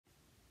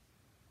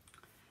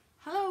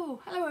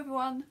Hello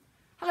everyone.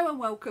 Hello and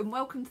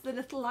welcome to the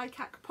Little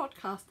Likac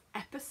podcast,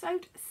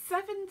 episode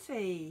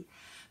 70.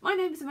 My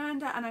name is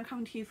Amanda and I'm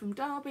coming to you from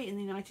Derby in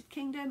the United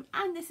Kingdom,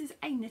 and this is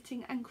a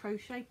knitting and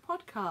crochet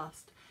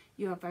podcast.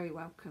 You are very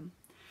welcome.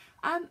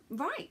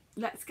 Right,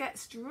 let's get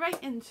straight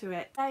into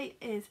it. Today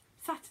is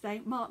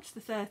Saturday, March the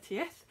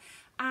 30th,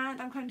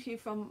 and I'm coming to you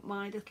from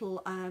my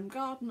little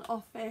garden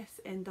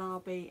office in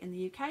Derby in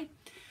the UK,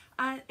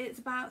 and it's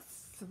about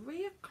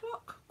 3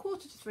 o'clock,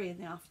 quarter to 3 in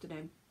the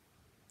afternoon.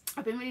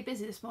 I've been really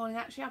busy this morning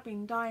actually. I've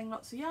been dyeing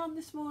lots of yarn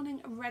this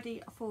morning,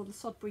 ready for the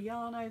Sodbury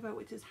Yarn Over,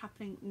 which is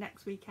happening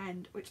next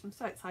weekend, which I'm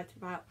so excited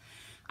about.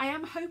 I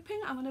am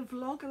hoping I'm going to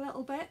vlog a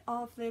little bit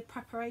of the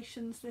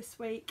preparations this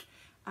week,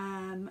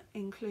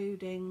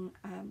 including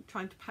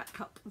trying to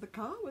pack up the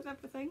car with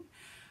everything,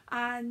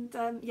 and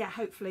yeah,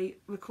 hopefully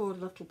record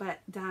a little bit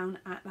down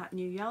at that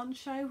new yarn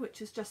show,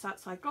 which is just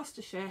outside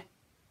Gloucestershire,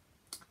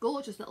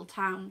 gorgeous little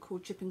town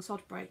called Chipping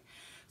Sodbury.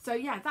 So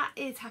yeah, that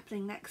is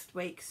happening next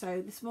week.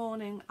 So this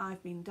morning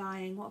I've been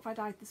dyeing. What have I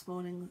dyed this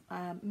morning?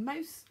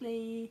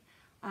 Mostly,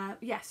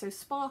 yeah, so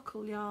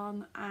sparkle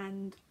yarn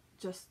and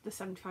just the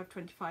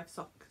 75-25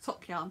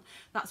 sock yarn.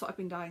 That's what I've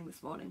been dyeing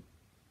this morning.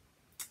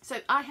 So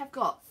I have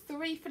got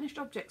 3 finished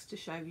objects to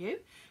show you,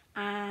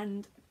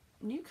 and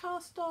new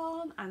cast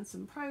on, and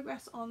some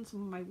progress on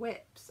some of my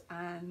whips,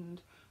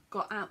 and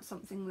got out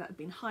something that had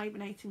been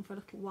hibernating for a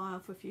little while,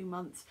 for a few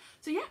months.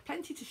 So yeah,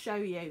 plenty to show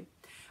you.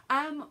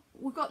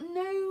 We've got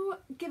no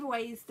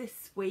giveaways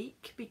this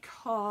week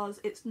because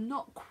it's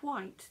not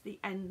quite the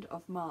end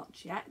of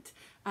March yet.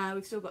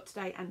 We've still got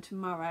today and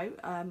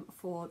tomorrow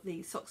for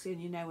the Socksy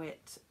and You Know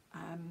It,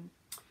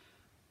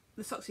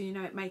 the Socksy You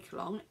Know It make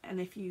along. And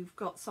if you've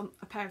got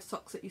a pair of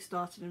socks that you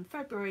started in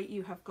February,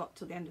 you have got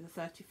till the end of the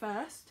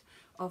 31st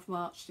of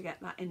March to get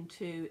that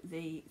into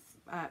the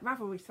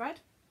Ravelry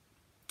thread,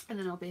 and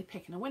then I'll be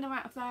picking a winner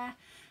out of there.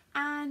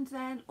 And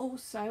then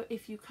also,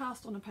 if you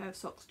cast on a pair of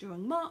socks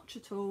during March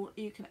at all,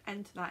 you can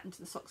enter that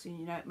into the Socksy and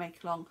You Know It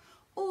make along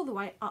all the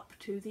way up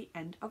to the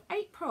end of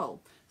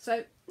April.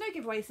 So no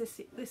giveaways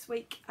this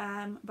week,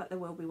 but there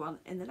will be one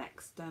in the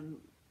next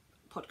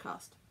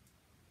podcast.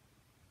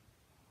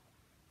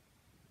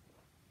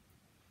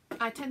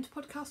 I tend to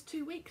podcast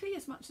 2 weekly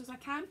as much as I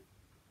can,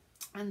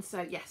 and so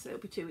yes, it'll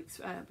be 2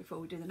 weeks before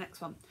we do the next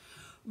one.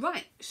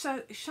 Right,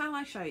 so shall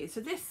I show you? So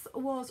this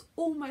was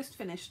almost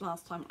finished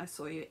last time I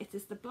saw you. It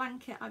is the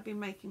blanket I've been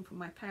making for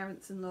my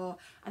parents-in-law,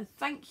 and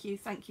thank you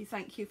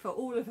for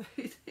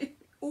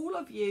all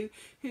of you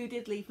who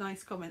did leave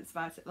nice comments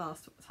about it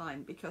last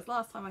time, because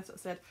last time I sort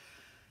of said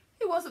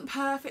it wasn't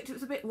perfect, it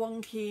was a bit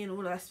wonky and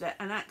all the rest of it,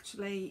 and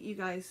actually you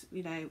guys,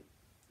 you know,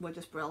 were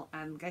just brilliant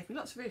and gave me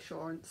lots of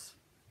reassurance.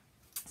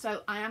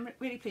 So I am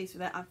really pleased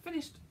with it. I've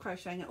finished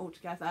crocheting it all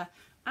together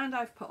and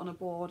I've put on a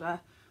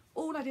border.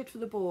 All I did for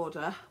the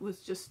border was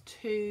just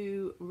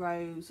 2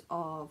 rows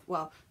of,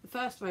 well, the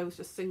first row was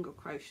just single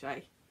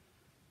crochet.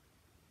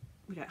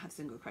 We don't have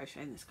single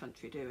crochet in this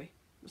country, do we?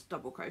 It was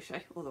double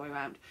crochet all the way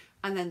around.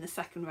 And then the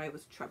second row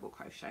was treble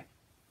crochet.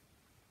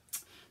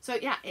 So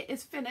yeah, it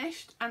is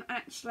finished, and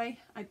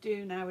actually I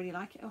do now really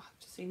like it. Oh, I've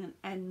just seen an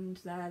end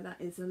there that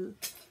is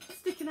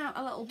sticking out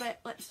a little bit.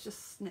 Let's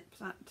just snip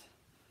that.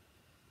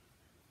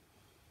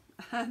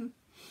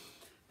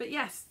 But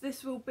yes,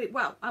 this will be,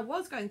 well, I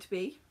was going to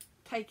be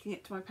taking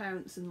it to my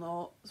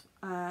parents-in-law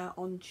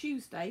on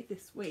Tuesday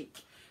this week.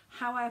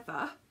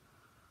 However,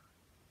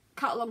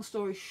 cut a long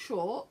story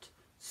short,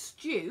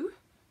 Stu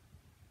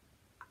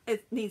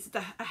needs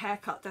a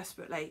haircut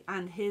desperately,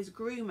 and his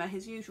groomer,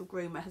 his usual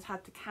groomer, has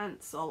had to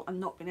cancel and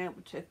not been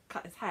able to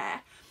cut his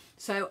hair.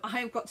 So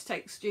I've got to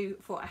take Stu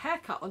for a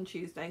haircut on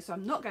Tuesday, so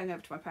I'm not going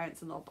over to my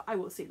parents-in-law, but I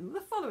will see them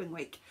the following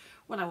week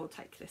when I will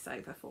take this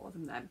over for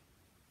them then.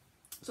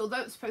 So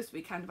although it's supposed to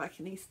be kind of like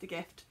an Easter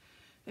gift,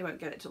 they won't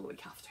get it till the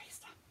week after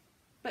Easter.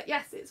 But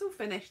yes, it's all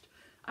finished.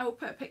 I will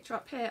put a picture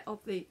up here of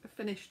the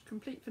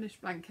complete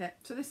finished blanket.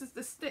 So this is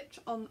the Stitch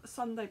on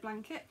Sunday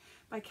blanket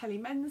by Kelly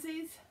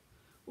Menzies,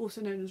 also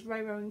known as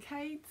Roro and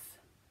Cades.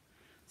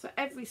 So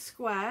every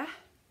square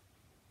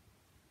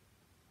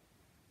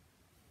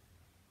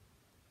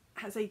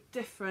has a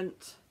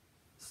different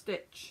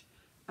stitch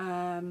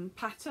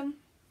pattern,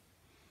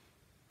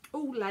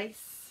 all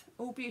lace,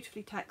 all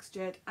beautifully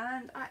textured,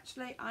 and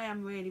actually I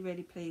am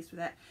really pleased with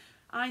it.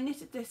 I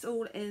knitted this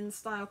all in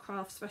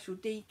Stylecraft Special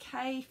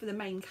DK for the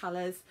main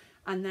colours,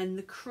 and then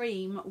the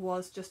cream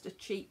was just a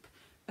cheap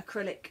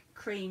acrylic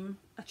cream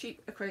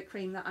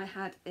that I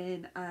had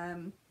in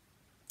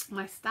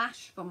my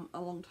stash from a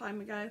long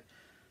time ago.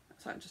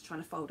 So I'm just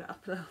trying to fold it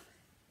up a little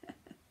bit.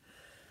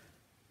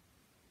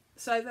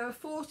 So there are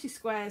 40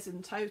 squares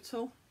in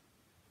total.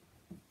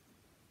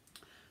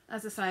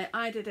 As I say,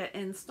 I did it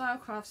in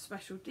Stylecraft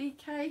Special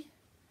DK.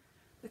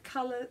 The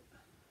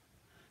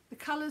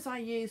colours I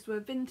used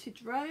were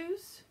Vintage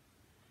Rose,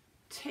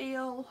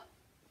 Teal,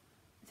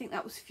 I think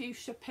that was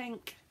Fuchsia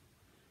Pink,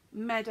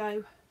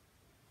 Meadow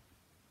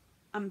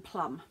and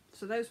Plum.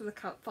 So those were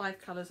the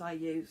 5 colours I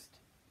used.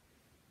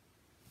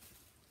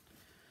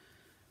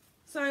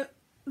 So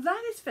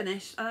that is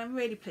finished and I'm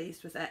really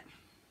pleased with it.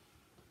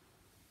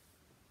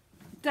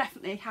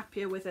 definitely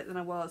happier with it than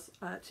I was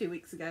 2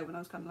 weeks ago when I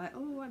was kind of like,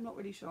 oh, I'm not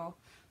really sure.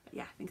 But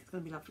yeah, I think it's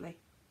going to be lovely.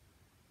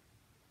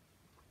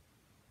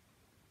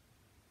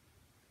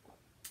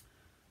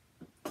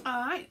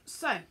 Alright,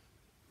 so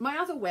my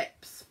other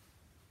whips.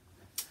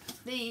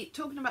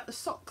 Talking about the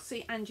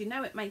Socksy and You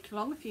Know It make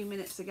along a few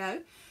minutes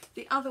ago.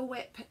 The other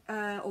whip,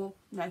 or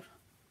no,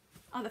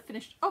 other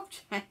finished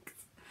object.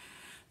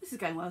 This is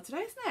going well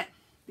today, isn't it?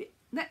 The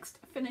next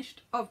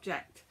finished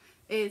object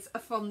is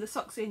from the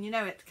Socksy and You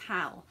Know It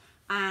Cal,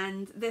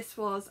 and this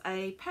was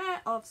a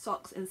pair of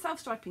socks in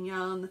self-striping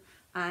yarn.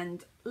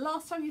 And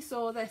last time you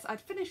saw this,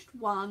 I'd finished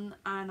one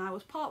and I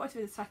was partway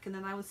through the second,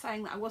 and I was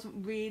saying that I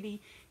wasn't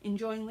really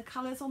enjoying the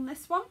colours on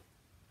this one,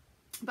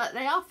 but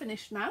they are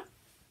finished now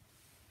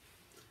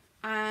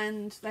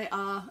and they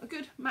are a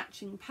good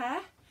matching pair.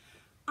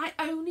 I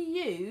only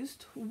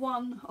used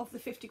one of the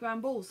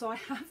 50-gram balls, so I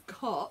have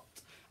got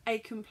a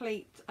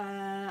complete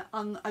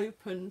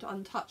unopened,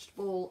 untouched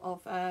ball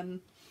of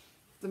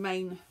the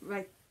main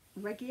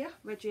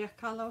Regia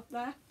colour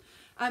there.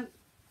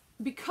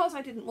 Because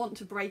I didn't want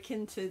to break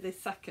into this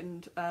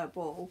second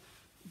ball,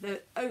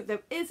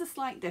 there is a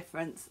slight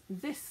difference.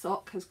 This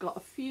sock has got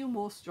a few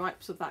more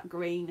stripes of that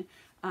green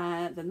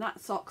than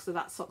that sock, so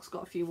that sock's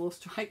got a few more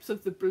stripes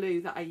of the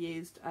blue that I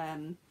used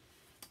for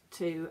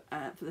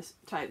the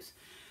toes.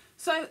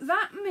 So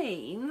that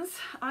means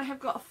I have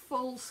got a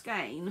full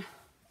skein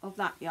of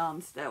that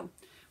yarn still,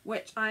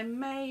 which I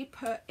may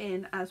put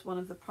in as one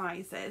of the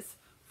prizes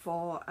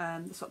for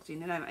the Socksy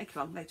and You Know It make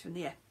along later in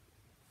the year.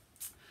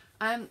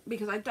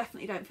 Because I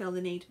definitely don't feel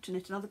the need to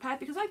knit another pair,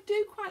 because I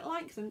do quite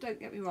like them, don't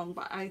get me wrong,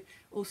 but I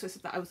also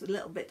said that I was a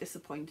little bit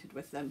disappointed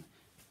with them.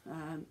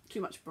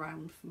 Too much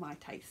brown for my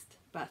taste.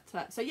 But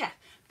so yeah,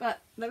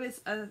 but there is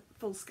a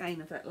full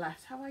skein of it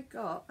left. Have I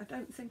got? I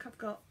don't think I've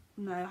got.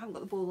 No, I haven't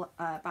got the ball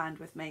band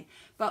with me.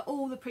 But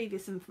all the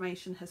previous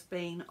information has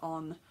been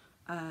on.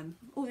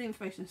 All the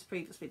information has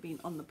previously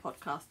been on the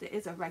podcast. It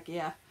is a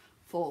Regia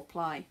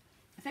 4-ply.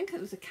 I think it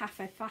was a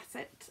Kaffe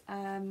Fassett.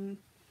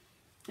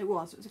 It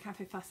was a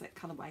Kaffe Fassett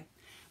colourway.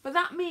 But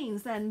that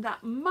means then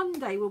that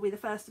Monday will be the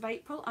 1st of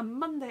April, and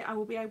Monday I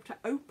will be able to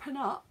open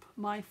up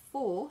my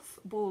 4th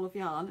ball of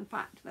yarn. In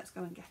fact, let's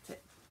go and get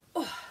it.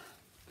 Oh,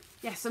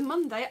 yes, so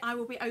Monday I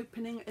will be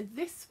opening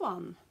this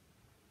one.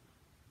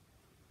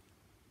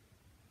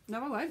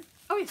 No, I won't.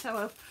 Oh yes, I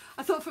will.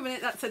 I thought for a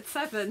minute that said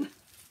 7.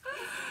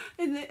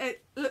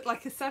 It looked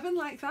like a 7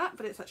 like that,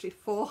 but it's actually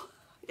 4.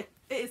 Yeah,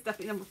 it is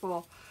definitely number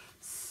 4.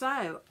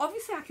 So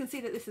obviously I can see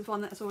that this is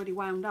one that's already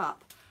wound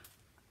up.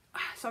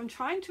 So I'm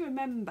trying to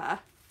remember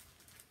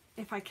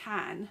if I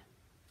can,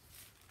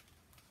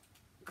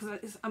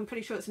 because I'm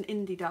pretty sure it's an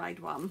indie dyed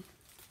one,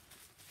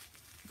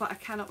 but I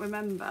cannot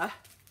remember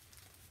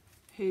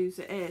whose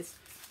it is.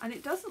 And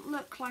it doesn't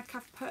look like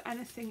I've put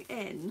anything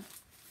in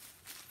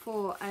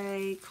for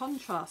a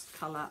contrast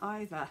colour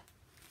either,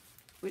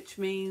 which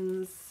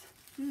means,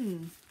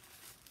 don't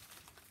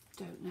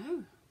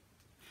know.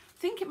 I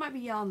think it might be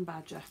Yarn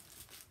Badger,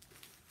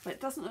 but it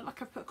doesn't look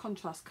like I've put a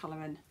contrast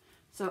colour in.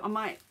 So I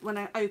might, when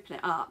I open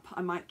it up,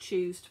 I might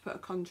choose to put a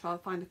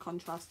contrast, find a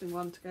contrasting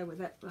one to go with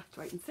it. We'll have to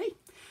wait and see.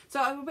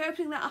 So I will be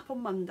opening that up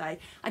on Monday.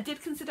 I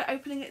did consider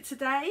opening it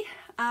today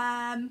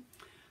in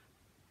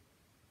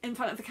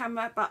front of the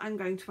camera, but I'm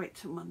going to wait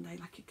till Monday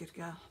like a good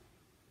girl.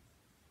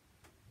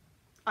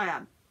 I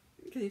am.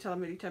 Can you tell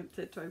I'm really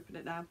tempted to open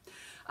it now?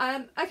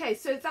 Okay,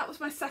 so that was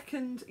my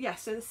second,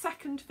 so the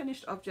second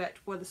finished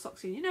object were the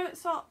Socksy and You Know It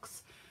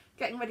socks.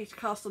 Getting ready to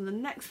cast on the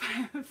next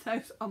pair of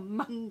those on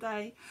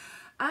Monday.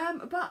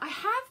 But I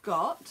have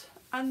got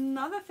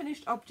another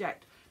finished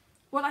object.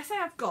 Well, I say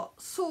I've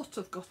sort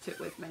of got it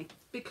with me,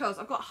 because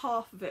I've got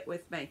half of it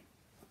with me.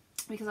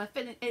 Because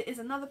it is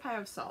another pair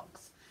of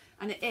socks,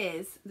 and it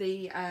is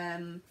the,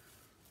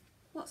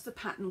 what's the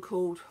pattern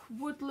called?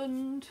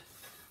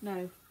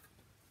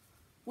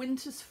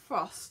 Winter's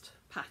Frost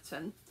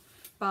pattern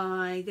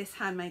by this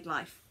Handmade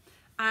Life.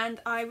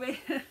 And I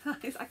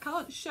realise I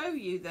can't show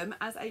you them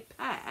as a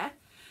pair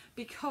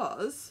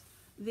because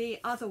the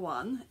other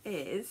one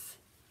is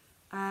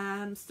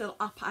still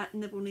up at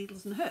Nibble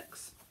Needles and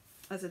Hooks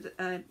as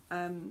a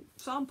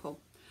sample.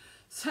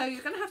 So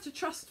you're going to have to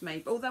trust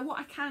me. Although what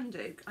I can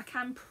do, I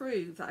can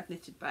prove that I've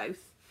knitted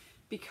both,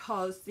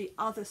 because the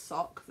other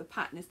sock, the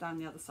pattern is down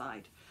the other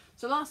side.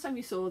 So last time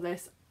you saw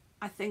this,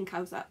 I think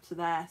I was up to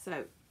there,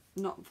 so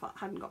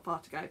hadn't got far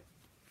to go.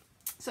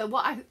 So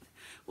what I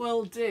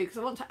will do, because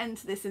I want to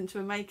enter this into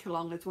a make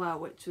along as well,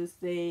 which was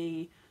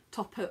the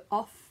top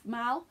off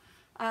mal.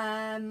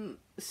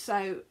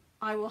 So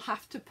I will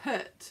have to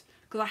put,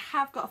 because I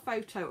have got a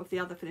photo of the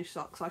other finished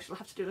socks, so I shall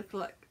have to do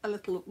a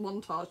little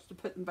montage to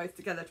put them both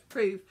together to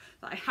prove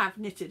that I have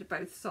knitted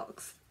both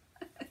socks.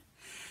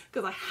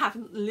 Because I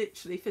haven't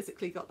literally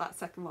physically got that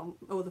second one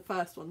or the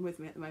first one with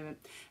me at the moment.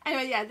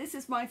 Anyway, yeah, this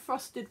is my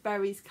Frosted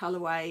Berries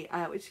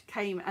colourway, which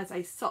came as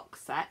a sock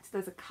set.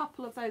 There's a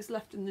couple of those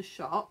left in the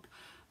shop.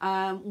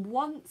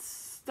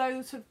 Once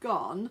those have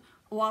gone,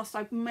 whilst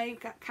I may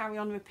carry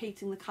on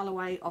repeating the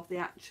colourway of the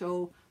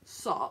actual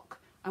sock,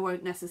 I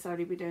won't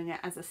necessarily be doing it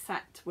as a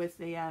set with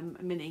the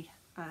mini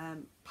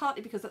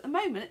partly because at the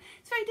moment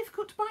it's very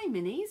difficult to buy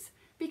minis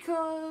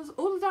because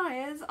all the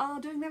dyers are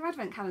doing their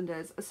advent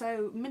calendars,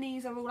 so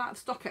minis are all out of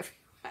stock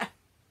everywhere.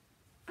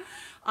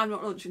 I'm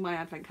not launching my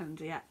advent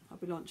calendar yet. I'll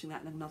be launching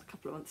that in another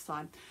couple of months'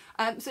 time.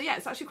 So yeah,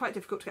 it's actually quite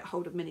difficult to get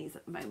hold of minis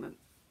at the moment.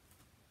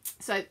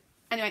 So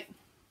anyway,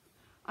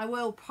 I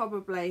will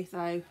probably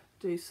though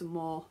do some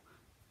more.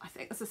 I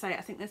think, as I say,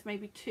 I think there's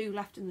maybe 2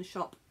 left in the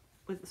shop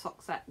with the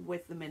sock set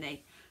with the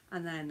mini,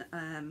 and then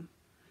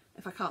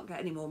if I can't get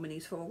any more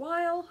minis for a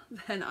while,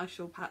 then I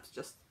shall perhaps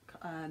just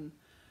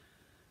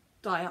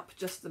dye up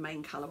just the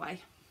main colourway.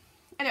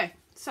 Anyway,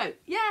 so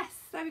yes,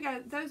 there we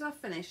go, those are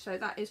finished. So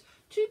that is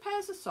 2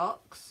 pairs of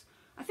socks.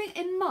 I think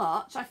in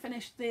March I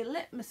finished the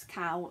litmus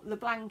cowl, the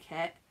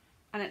blanket,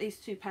 and at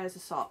least 2 pairs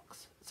of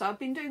socks. So I've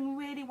been doing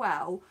really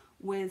well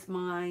with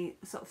my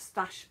sort of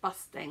stash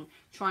busting,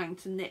 trying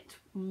to knit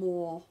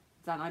more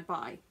than I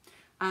buy.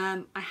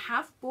 I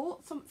have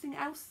bought something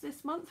else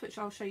this month, which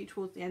I'll show you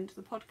towards the end of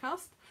the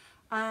podcast.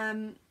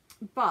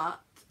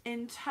 But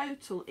in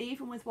total,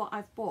 even with what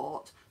I've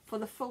bought, for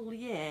the full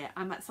year,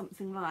 I'm at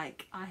something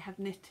like, I have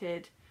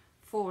knitted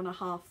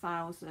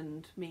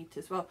 4,500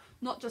 metres. Well,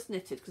 not just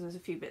knitted, because there's a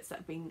few bits that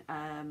have been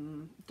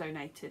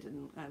donated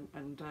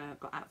and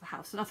got out of the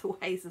house in other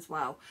ways as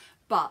well.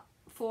 But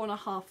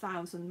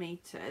 4,500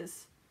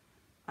 metres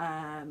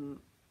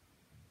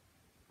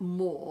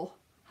more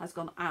has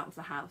gone out of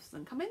the house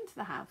than come into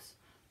the house.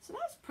 So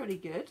that's pretty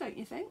good, don't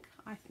you think?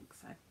 I think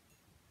so.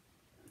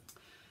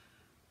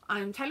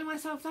 I'm telling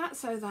myself that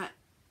so that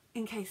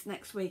in case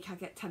next week I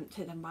get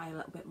tempted and buy a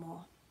little bit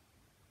more.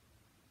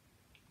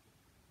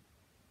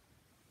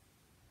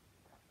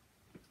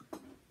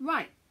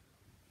 Right,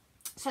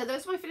 so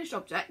those are my finished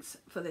objects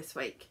for this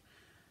week.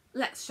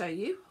 Let's show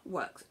you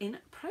works in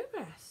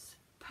progress.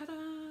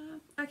 Ta-da!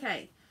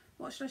 Okay,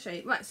 what should I show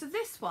you? Right, so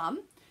this one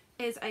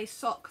is a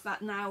sock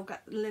that now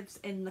lives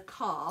in the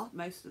car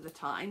most of the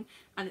time,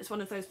 and it's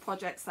one of those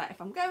projects that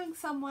if I'm going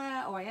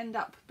somewhere or I end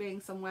up being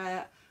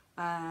somewhere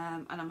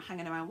and I'm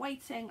hanging around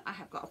waiting, I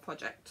have got a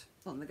project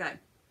on the go.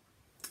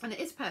 And it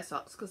is a pair of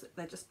socks because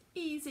they're just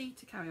easy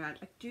to carry around.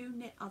 I do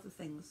knit other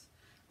things,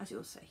 as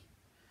you'll see.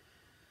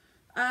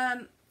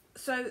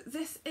 So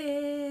this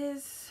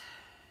is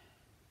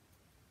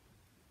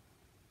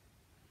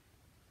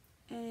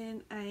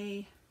in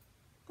a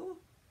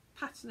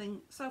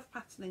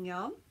self-patterning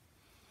yarn,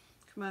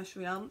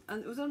 commercial yarn,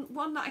 and it was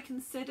one that I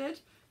considered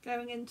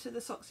going into the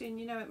Socksy and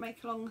You Know It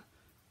Make Along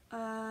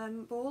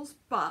balls,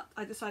 but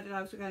I decided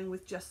I was going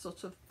with just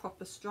sort of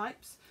proper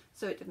stripes,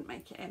 so it didn't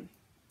make it in,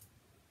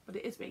 but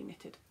it is being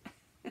knitted.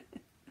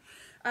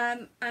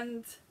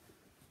 And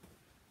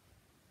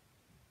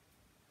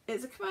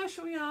it's a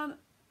commercial yarn,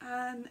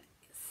 and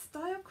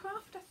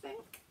Stylecraft, I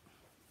think.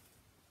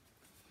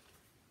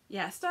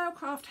 Yeah,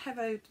 Stylecraft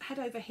Head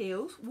Over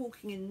Heels,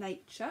 Walking in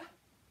Nature.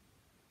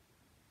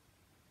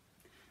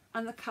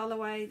 And the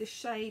colourway, the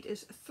shade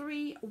is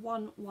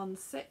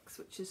 3116,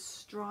 which is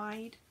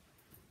Stride,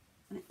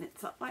 and it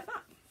knits up like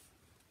that.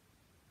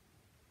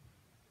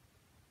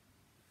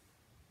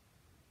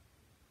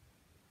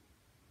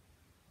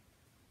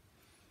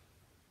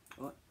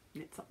 Oh, it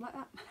knits up like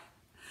that.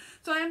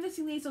 So I am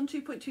knitting these on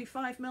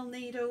 2.25mm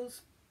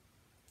needles,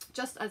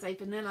 just as a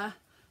vanilla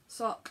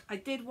sock. I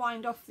did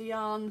wind off the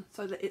yarn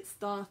so that it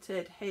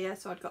started here,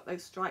 so I'd got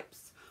those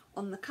stripes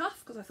on the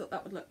cuff because I thought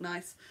that would look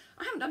nice.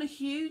 I haven't done a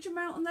huge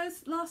amount on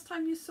those. Last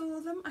time you saw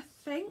them, I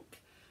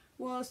think,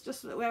 was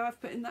just where I've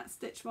put in that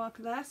stitch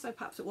marker there, so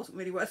perhaps it wasn't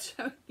really worth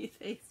showing you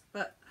these,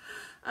 but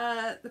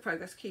the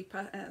progress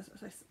keeper,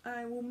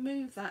 I will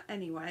move that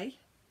anyway.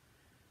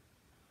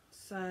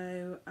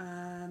 So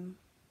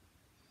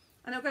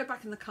and it'll go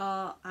back in the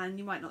car, and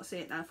you might not see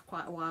it now for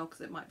quite a while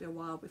because it might be a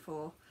while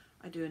before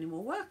I do any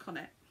more work on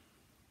it.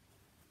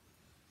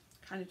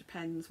 Kind of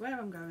depends where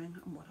I'm going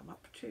and what I'm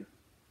up to.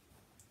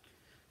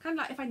 Kind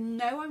of like if I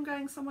know I'm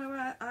going somewhere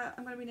where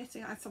I'm going to be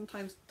knitting, I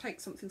sometimes take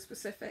something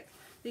specific.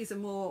 These are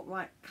more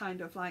like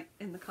kind of like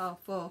in the car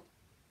for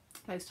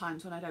those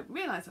times when I don't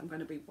realise I'm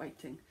going to be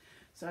waiting.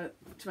 So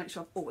to make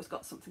sure I've always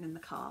got something in the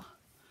car.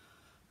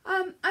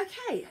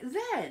 Okay,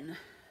 then,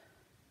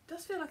 it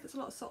does feel like it's a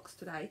lot of socks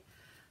today.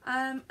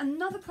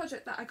 Another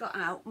project that I got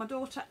out, my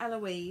daughter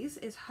Eloise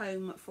is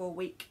home for a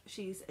week.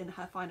 She's in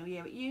her final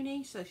year at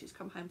uni, so she's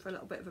come home for a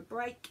little bit of a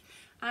break,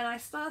 and I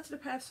started a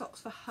pair of socks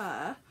for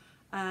her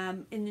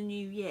in the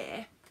new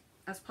year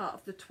as part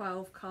of the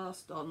 12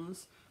 cast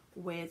ons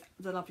with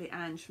the lovely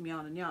Ange from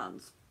Yarn and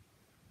Yarns.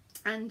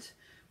 And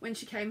when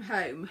she came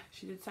home,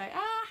 she did say, how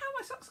are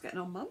my socks getting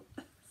on, Mum?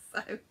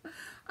 So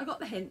I got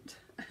the hint,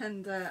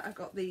 and I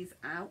got these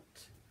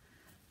out,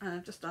 and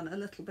I've just done a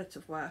little bit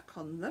of work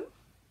on them.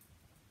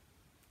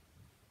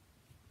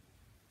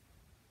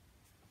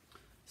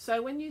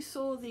 So when you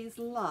saw these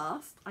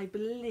last, I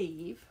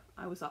believe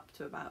I was up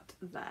to about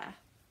there.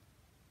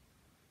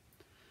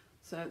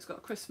 So it's got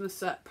a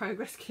Christmas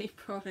progress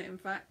keeper on it, in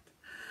fact.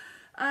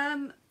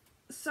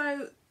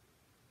 So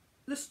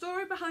the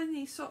story behind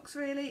these socks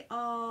really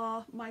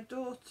are my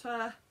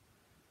daughter,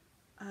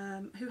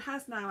 who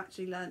has now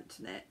actually learnt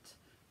to knit,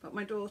 but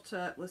my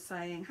daughter was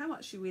saying how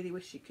much she really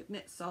wished she could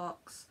knit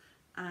socks,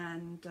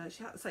 and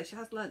she had to say she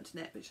has learnt to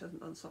knit, but she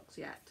hasn't done socks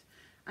yet.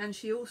 And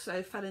she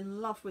also fell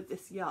in love with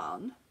this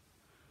yarn,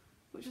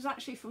 which was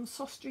actually from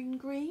Sostrine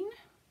Green,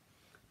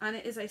 and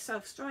it is a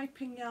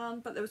self-striping yarn,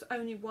 but there was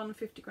only one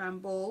 50-gram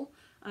ball,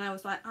 and I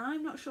was like,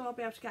 I'm not sure I'll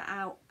be able to get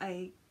out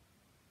a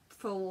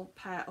full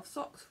pair of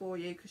socks for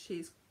you, because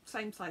she's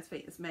same size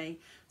feet as me,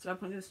 so I'm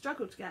going to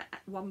struggle to get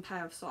one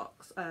pair of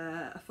socks,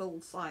 a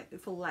full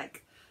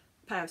leg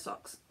pair of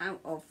socks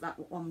out of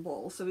that one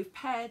ball. So we've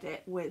paired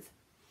it with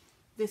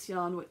this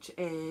yarn, which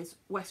is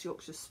West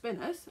Yorkshire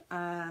Spinners.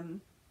 Let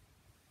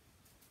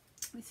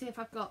me see if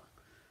I've got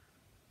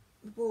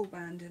the ball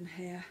band in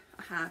here.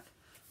 I have.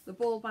 The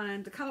ball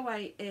band, the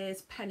colourway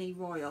is Penny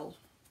Royal,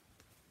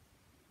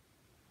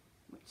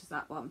 which is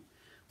that one.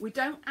 We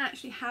don't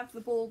actually have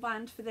the ball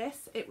band for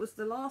this. It was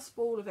the last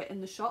ball of it in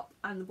the shop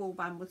and the ball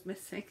band was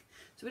missing.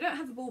 So we don't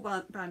have the ball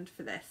band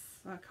for this.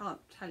 I can't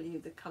tell you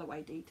the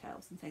colourway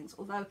details and things,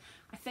 although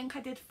I think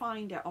I did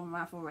find it on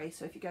Ravelry.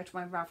 So if you go to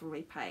my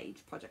Ravelry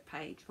page, project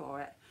page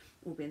for it,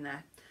 will be in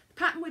there. The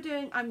pattern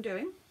I'm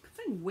doing, I'm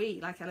saying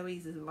we, like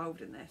Eloise is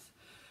involved in this.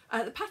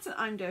 The pattern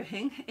I'm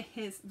doing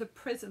is the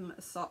Prism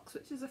Socks,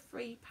 which is a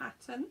free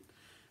pattern.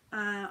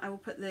 I will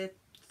put the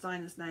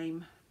designer's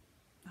name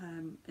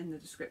in the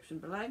description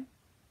below.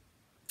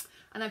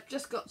 And I've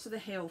just got to the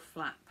heel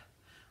flap.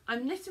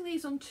 I'm knitting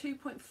these on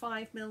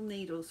 2.5mm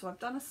needles, so I've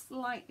done a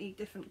slightly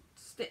different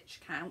stitch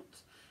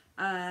count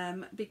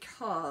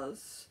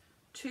because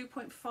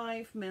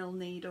 2.5mm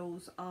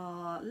needles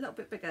are a little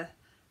bit bigger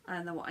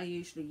than what I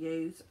usually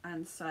use,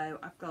 and so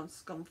I've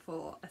gone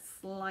for a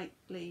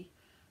slightly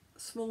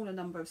smaller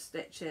number of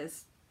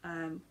stitches.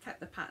 Kept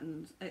the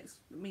patterns, it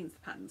means the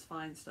pattern's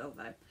fine still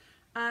though,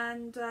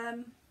 and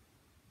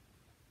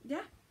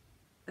yeah,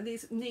 and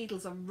these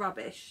needles are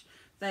rubbish.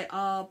 They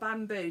are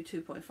bamboo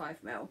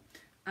 2.5mm,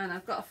 and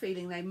I've got a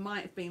feeling they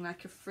might have been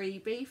like a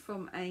freebie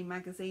from a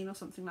magazine or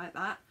something like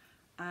that.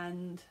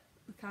 And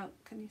look out,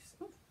 can you see,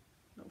 oh,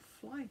 little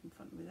fly in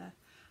front of me there.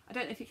 I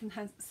don't know if you can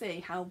see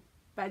how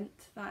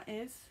bent that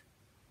is.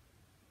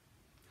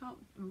 Can't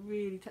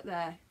really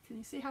there. Can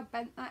you see how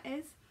bent that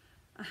is?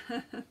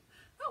 That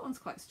one's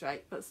quite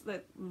straight, but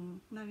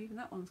no, even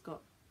that one's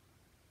got.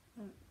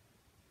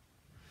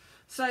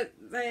 So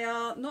they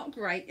are not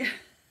great.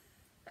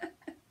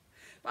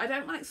 But I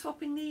don't like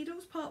swapping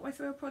needles part way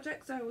through a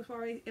project, so I always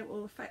worry it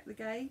will affect the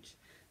gauge.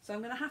 So I'm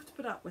going to have to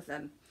put up with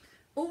them.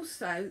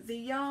 Also, the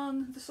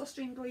yarn, the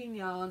Sostrine Green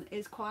yarn,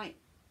 is quite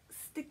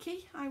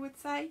sticky, I would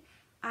say,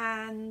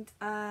 and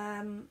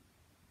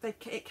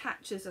it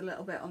catches a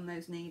little bit on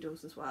those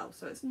needles as well.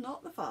 So it's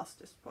not the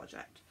fastest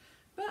project,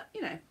 but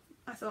you know,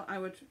 I thought I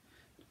would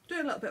do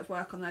a little bit of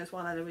work on those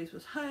while Eloise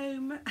was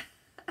home,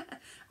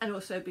 and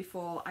also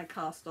before I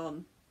cast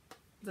on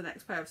the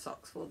next pair of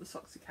socks for the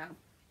Socksy Cow.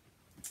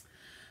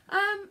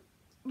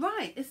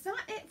 Right, is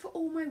that it for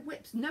all my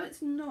whips? No,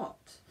 it's not.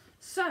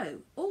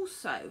 So,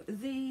 also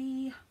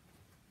the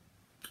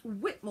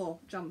Whitmoor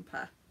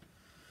jumper.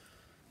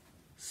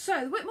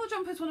 So, the Whitmoor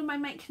jumper is one of my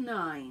Make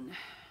 9.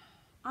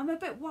 I'm a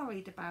bit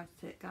worried about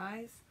it,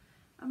 guys.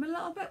 I'm a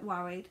little bit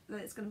worried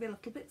that it's going to be a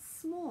little bit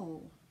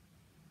small.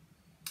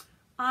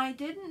 I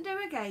didn't do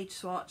a gauge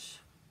swatch.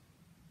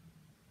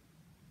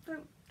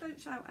 Don't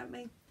shout at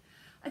me.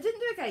 I didn't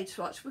do a gauge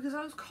swatch because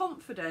I was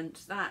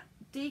confident that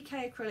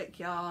DK acrylic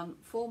yarn,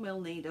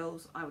 4mm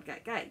needles, I would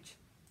get gauge.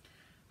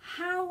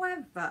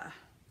 However,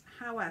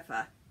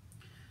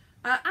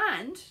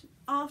 and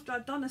after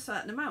I'd done a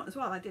certain amount as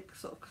well, I did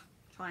sort of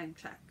try and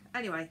check.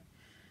 Anyway,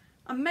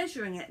 I'm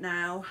measuring it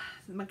now.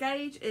 My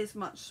gauge is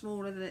much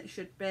smaller than it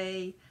should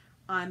be.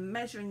 I'm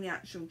measuring the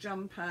actual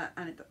jumper,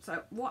 and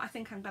so what I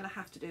think I'm going to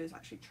have to do is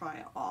actually try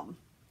it on.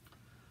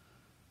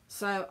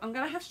 So I'm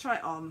going to have to try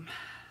it on,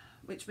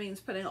 which means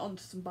putting it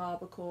onto some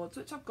barber cords,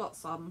 which I've got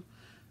some.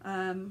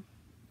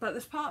 But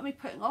there's part of me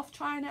putting off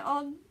trying it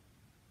on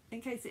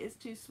in case it is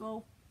too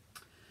small.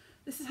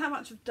 This is how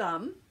much I've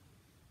done.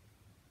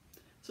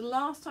 So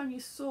last time you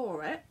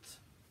saw it,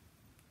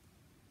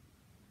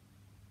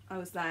 I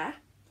was there,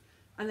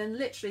 and then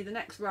literally the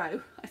next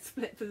row I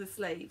split for the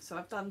sleeve. So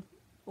I've done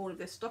all of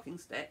this stocking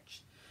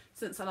stitch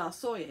since I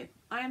last saw you.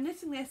 I am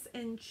knitting this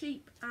in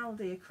cheap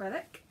Aldi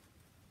acrylic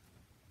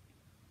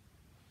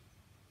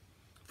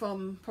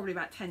from probably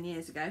about 10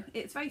 years ago.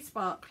 It's very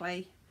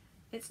sparkly.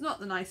 It's not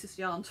the nicest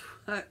yarn to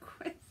work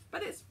with,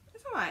 but it's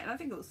alright, and I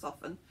think it will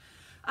soften.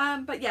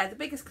 But yeah, the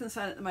biggest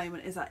concern at the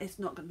moment is that it's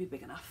not going to be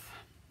big enough.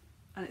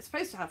 And it's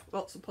supposed to have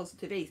lots of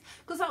positive ease.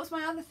 Because that was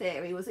my other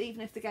theory, was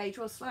even if the gauge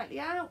was slightly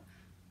out,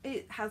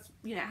 it has,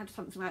 you know, it had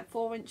something like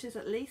 4 inches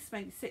at least,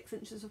 maybe 6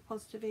 inches of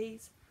positive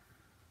ease.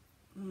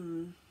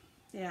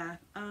 Yeah,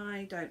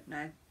 I don't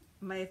know.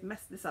 I may have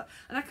messed this up.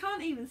 And I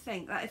can't even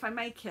think that if I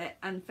make it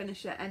and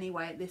finish it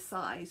anyway at this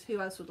size, who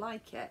else would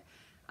like it?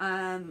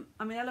 I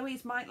mean,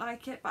 Eloise might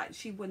like it, but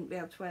she wouldn't be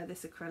able to wear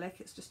this acrylic.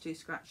 It's just too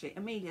scratchy.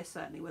 Amelia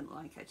certainly wouldn't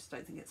like it. I just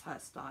don't think it's her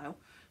style.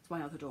 It's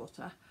my other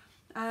daughter.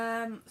 So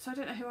I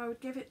don't know who I would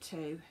give it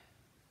to.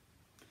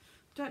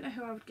 Don't know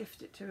who I would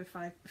gift it to if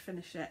I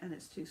finish it and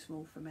it's too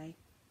small for me.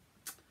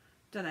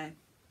 Don't know.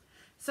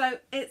 So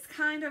it's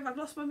kind of, I've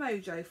lost my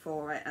mojo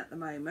for it at the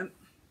moment.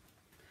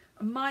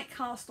 I might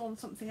cast on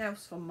something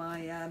else from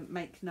my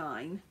Make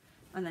 9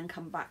 and then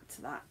come back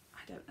to that. I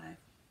don't know.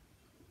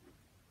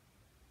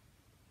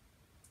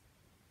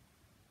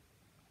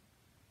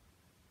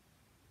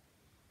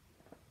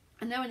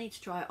 I know I need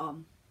to try it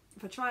on.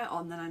 If I try it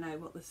on, then I know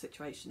what the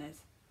situation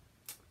is.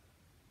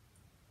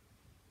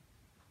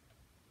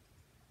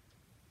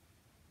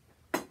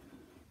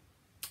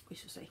 We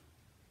shall see.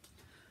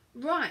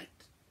 Right,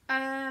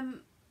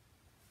 another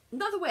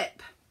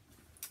whip.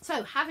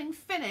 So having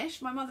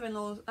finished my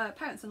mother-in-law's,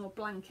 parents-in-law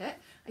blanket,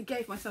 I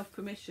gave myself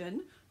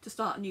permission to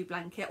start a new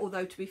blanket,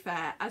 although to be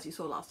fair, as you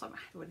saw last time, I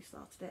had already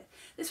started it.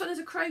 This one is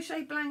a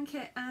crochet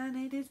blanket and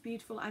it is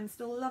beautiful. I'm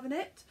still loving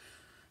it,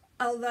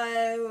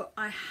 although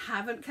I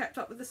haven't kept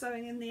up with the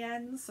sewing in the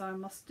end, so I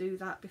must do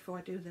that before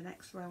I do the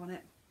next row on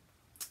it.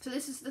 So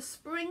this is the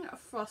Spring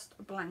Frost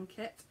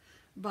blanket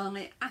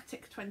by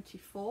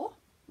Attic24,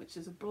 which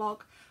is a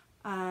blog.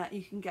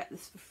 You can get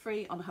this for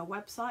free on her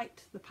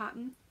website, the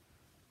pattern.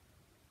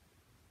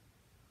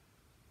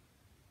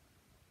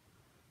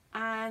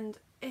 And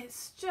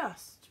it's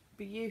just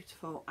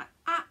beautiful. I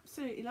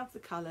absolutely love the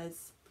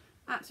colours.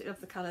 Absolutely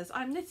love the colours.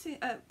 I'm knitting,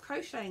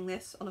 crocheting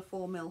this on a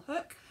 4mm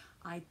hook.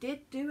 I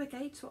did do a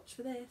gauge swatch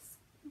for this.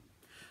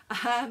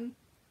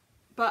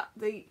 But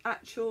the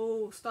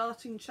actual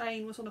starting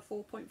chain was on a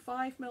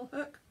 4.5mm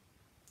hook,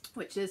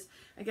 which is,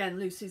 again,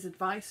 Lucy's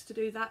advice to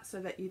do that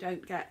so that you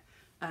don't get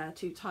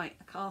too tight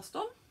a cast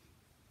on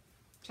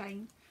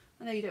chain.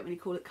 I know you don't really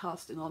call it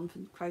casting on for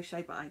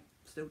crochet, but I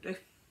still do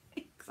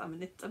because I'm a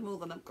knitter more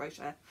than a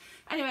crocheter.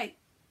 Anyway,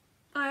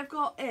 I've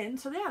got in,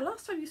 so yeah,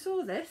 last time you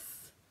saw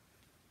this,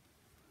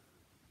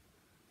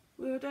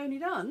 we had only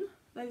done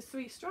those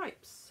 3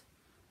 stripes.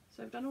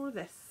 So I've done all of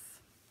this.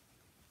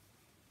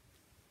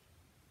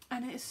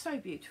 And it is so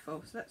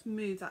beautiful. So let's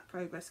move that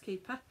progress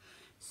keeper.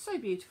 So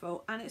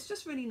beautiful, and it's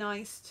just really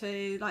nice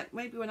to, like,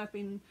 maybe when I've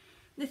been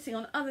knitting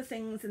on other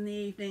things in the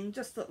evening,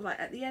 just like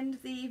at the end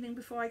of the evening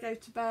before I go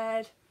to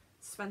bed,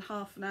 spend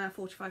half an hour,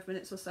 45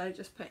 minutes or so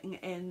just putting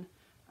in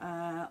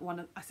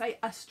I say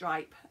a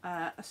stripe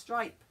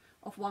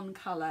of one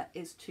colour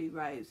is 2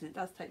 rows, and it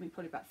does take me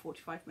probably about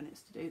 45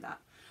 minutes to do that.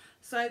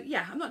 So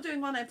yeah, I'm not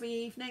doing one every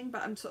evening,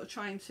 but I'm sort of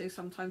trying to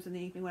sometimes in the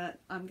evening when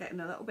I'm getting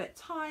a little bit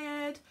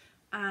tired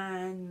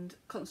and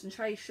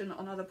concentration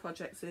on other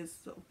projects is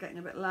sort of getting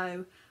a bit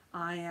low.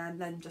 I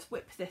then just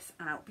whip this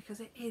out because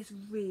it is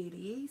really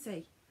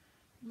easy,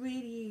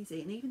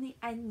 and even the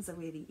ends are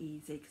really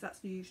easy because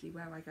that's usually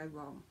where I go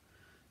wrong.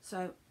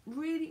 So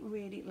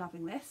really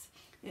loving this.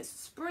 It's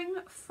Spring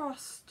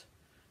Frost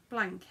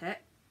blanket,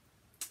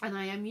 and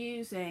I am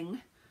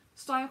using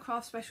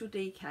Stylecraft Special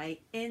DK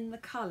in the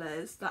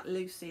colours that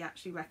Lucy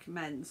actually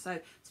recommends. So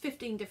it's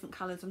 15 different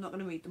colours. I'm not going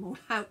to read them all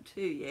out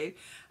to you.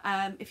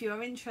 If you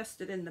are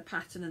interested in the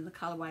pattern and the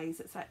colourways,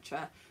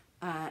 etc.,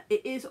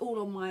 it is all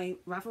on my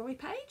Ravelry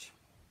page.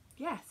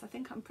 Yes,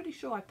 I'm pretty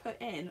sure I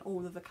put in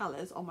all of the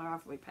colours on my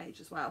Ravelry page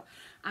as well.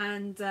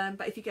 And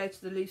but if you go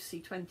to the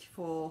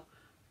Lucy24,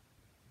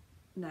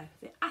 no,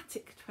 the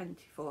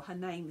Attic24, her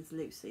name is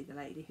Lucy, the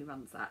lady who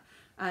runs that.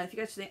 If you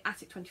go to the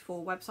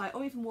Attic24 website,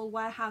 or even Wool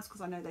Warehouse, because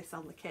I know they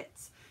sell the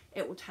kits,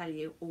 it will tell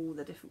you all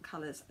the different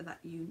colours that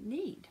you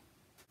need.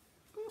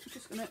 I'm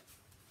just going to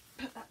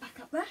put that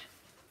back up there.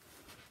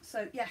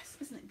 So yes,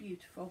 isn't it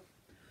beautiful?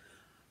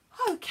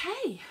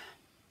 Okay,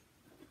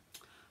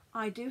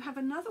 I do have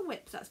another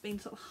whip that's been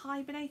sort of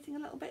hibernating a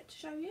little bit to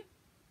show you.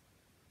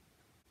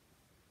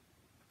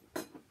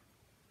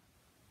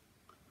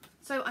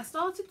 So I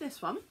started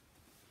this one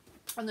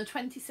on the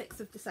 26th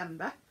of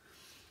December,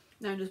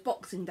 known as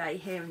Boxing Day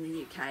here in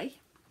the UK,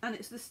 and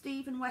it's the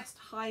Stephen West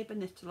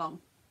Hiberknitalong,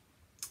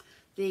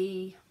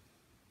 the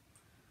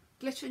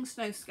glittering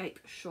snowscape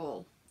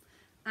shawl.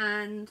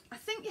 And I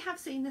think you have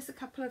seen this a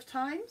couple of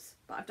times,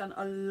 but I've done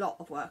a lot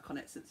of work on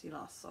it since you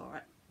last saw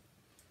it.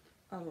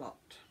 A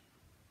lot.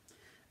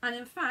 And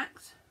in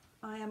fact,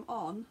 I am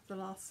on the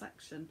last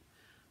section.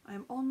 I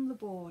am on the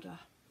border.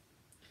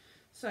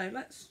 So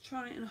let's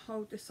try and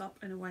hold this up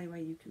in a way where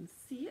you can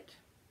see it.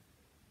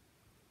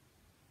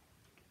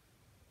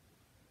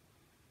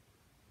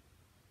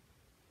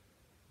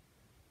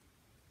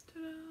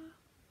 Ta-da!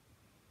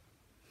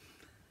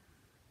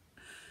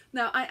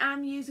 Now I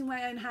am using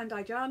my own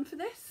hand-dyed yarn for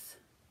this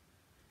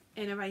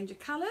in a range of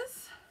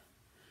colours.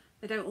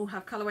 They don't all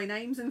have colourway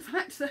names, in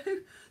fact,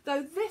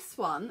 though this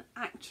one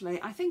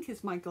actually I think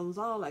is my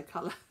Gonzalo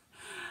colour.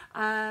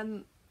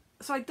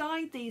 So I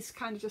dyed these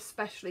kind of just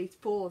specially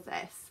for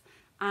this,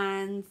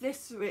 and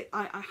this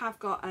I have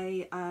got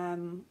a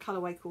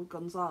colourway called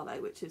Gonzalo,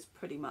 which is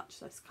pretty much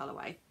this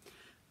colourway,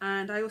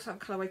 and I also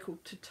have a colourway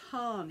called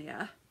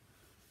Titania,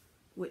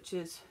 which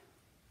is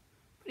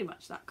pretty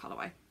much that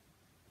colourway.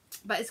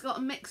 But it's got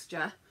a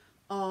mixture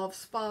of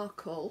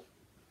sparkle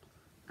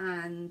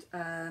and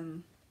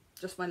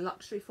just my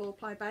luxury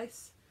 4-ply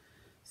base.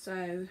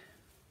 So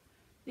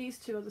these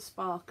two are the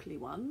sparkly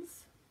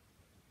ones,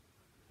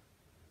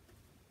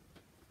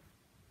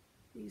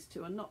 These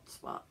two are not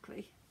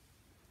sparkly,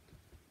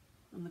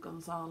 and the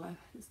Gonzalo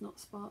is not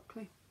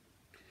sparkly.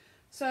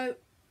 So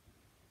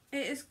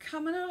it is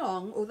coming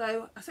along,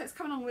 although I say it's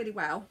coming along really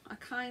well. I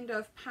kind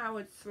of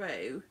powered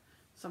through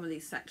some of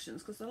these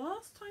sections because the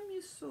last time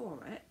you saw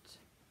it,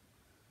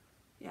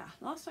 yeah,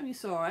 last time you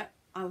saw it,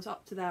 I was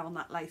up to there on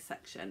that lace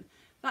section.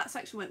 That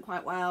section went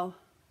quite well.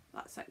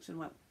 That section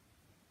went,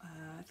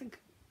 I think,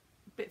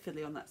 a bit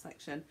fiddly on that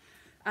section.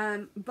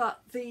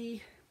 But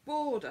the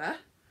border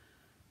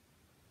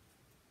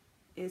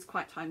is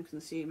quite time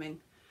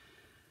consuming.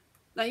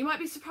 Now you might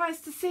be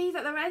surprised to see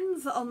that there are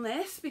ends on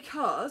this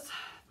because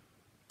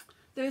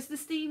there is the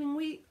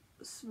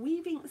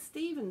weaving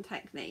Steven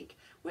technique,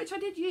 which I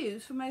did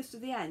use for most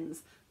of the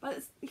ends,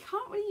 but you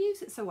can't really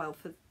use it so well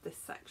for this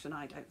section,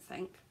 I don't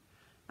think.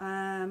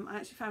 I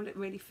actually found it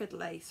really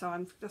fiddly, so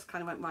I'm just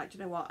kind of went, right, do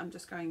you know what, I'm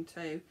just going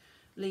to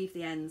leave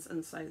the ends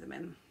and sew them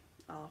in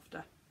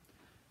after.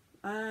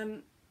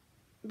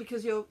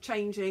 Because you're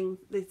changing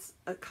this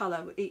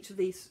colour, each of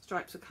these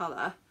stripes of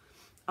colour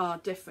are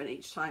different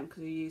each time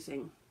because you're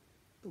using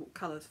the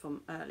colours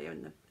from earlier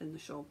in the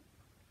shawl.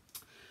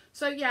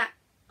 So yeah,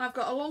 I've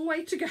got a long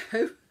way to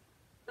go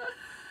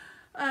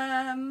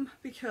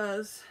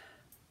because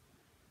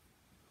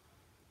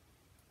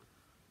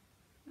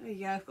there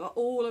you go, I've got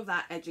all of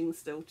that edging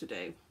still to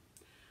do.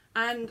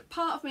 And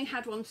part of me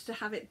had wanted to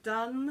have it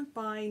done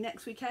by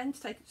next weekend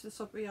to take it to the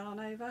Sodbury yarn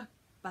over,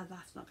 but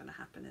that's not going to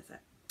happen, is it?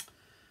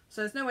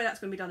 So there's no way that's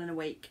going to be done in a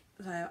week.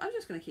 So I'm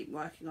just going to keep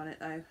working on it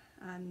though,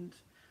 and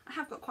I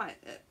have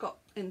got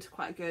into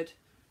quite a good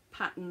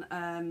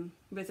pattern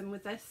rhythm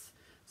with this.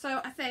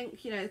 So I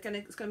think, you know,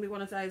 it's going to be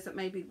one of those that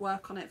maybe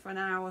work on it for an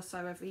hour or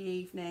so every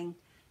evening,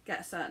 get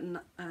a certain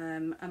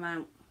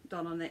amount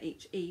done on it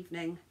each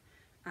evening,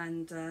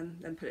 and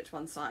then put it to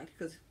one side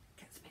because it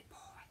gets a bit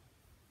boring.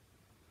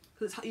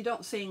 Because you're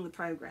not seeing the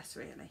progress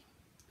really.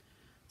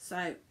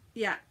 So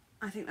yeah,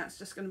 I think that's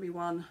just going to be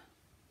one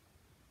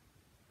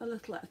a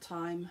little at a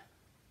time.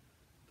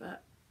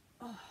 But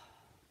oh,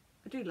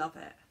 I do love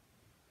it.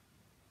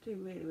 I do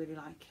really, really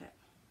like it.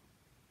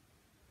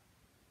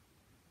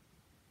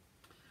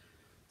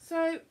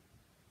 So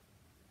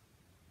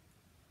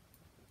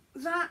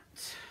that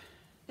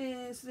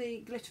is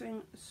the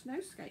glittering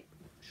Snowscape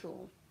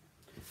shawl.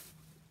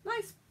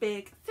 Nice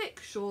big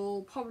thick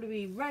shawl, probably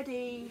be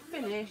ready,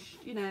 finished,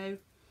 you know,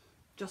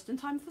 just in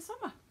time for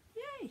summer.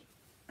 Yay!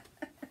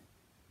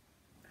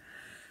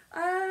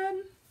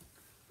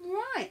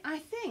 Right, I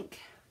think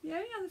the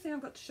only other thing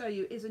I've got to show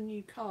you is a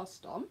new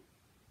cast on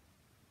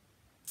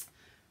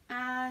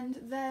and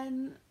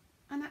then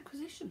an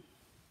acquisition.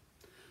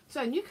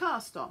 So new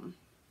cast on.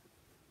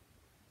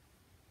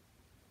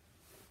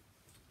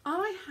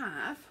 I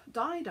have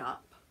dyed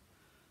up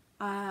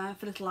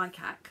for Little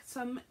Likac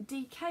some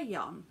DK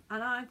yarn,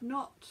 and I've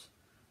not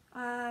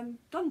done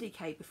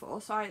DK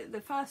before, so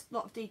the first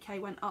lot of DK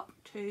went up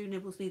to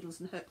Nibbles, Needles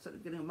and Hooks at the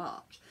beginning of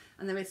March,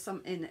 and there is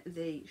some in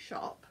the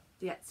shop,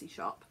 the Etsy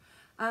shop,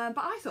 but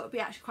I thought it'd be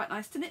actually quite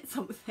nice to knit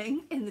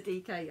something in the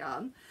DK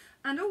yarn.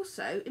 And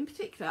also in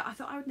particular I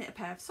thought I would knit a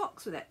pair of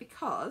socks with it,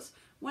 because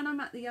when I'm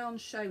at the yarn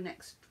show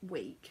next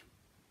week,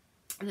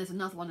 and there's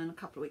another one in a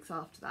couple of weeks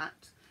after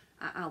that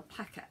at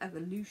Alpaca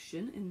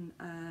Evolution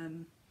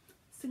in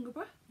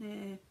Singleborough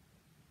near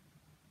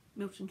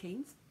Milton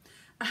Keynes,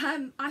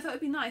 I thought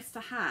it'd be nice to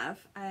have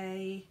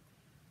a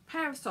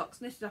pair of socks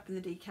knitted up in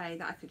the DK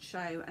that I could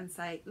show and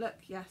say, look,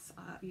 yes,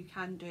 you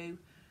can do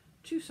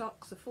 2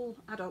 socks, a full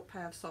adult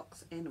pair of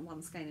socks in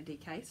one skein of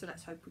DK, so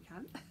let's hope we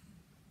can.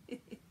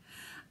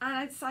 And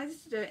I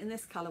decided to do it in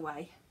this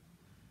colourway,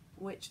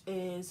 which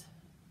is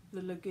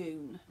the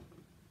Lagoon.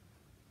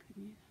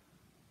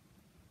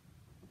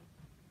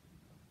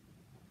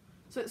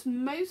 So it's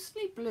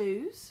mostly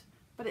blues,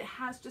 but it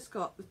has just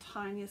got the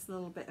tiniest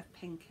little bit of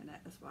pink in it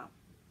as well.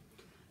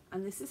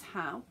 And this is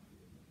how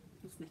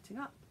it's knitting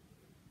up.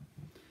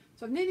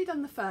 So I've nearly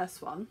done the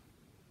first one.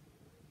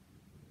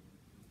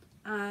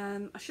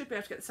 I should be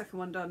able to get the second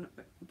one done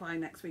by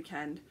next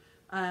weekend.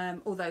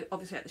 Although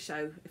obviously at the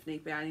show, if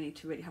need be, I only need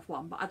to really have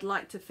one. But I'd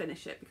like to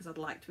finish it because I'd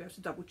like to be able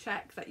to double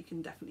check that you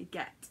can definitely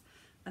get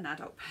an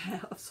adult pair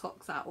of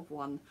socks out of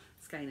one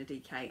skein of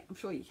DK. I'm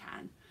sure you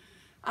can.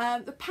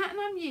 The pattern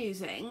I'm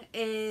using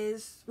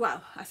is,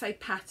 well, I say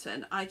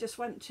pattern, I just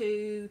went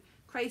to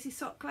Crazy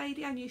Sock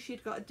Lady. I knew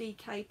she'd got a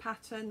DK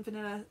pattern,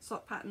 vanilla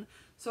sock pattern,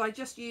 so I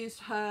just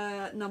used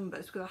her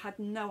numbers because I had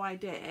no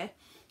idea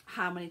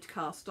how many to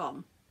cast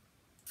on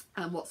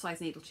and what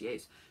size needle to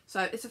use.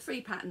 So it's a free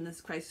pattern, this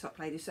Crazy Sock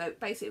Lady. So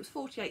basically it was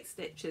 48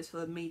 stitches for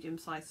the medium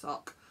size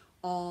sock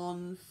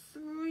on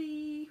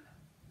 3,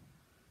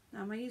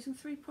 now am I using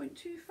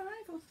 3.25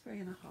 or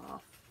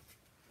 3.5?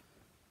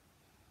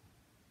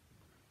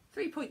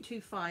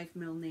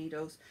 3.25mm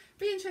needles.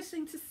 Be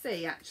interesting to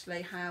see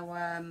actually how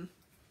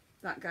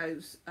that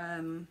goes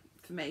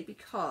for me,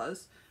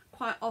 because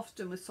quite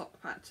often with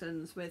sock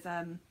patterns with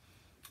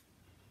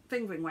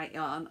fingering weight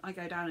yarn, I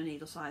go down a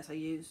needle size. I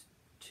use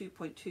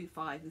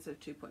 2.25 instead of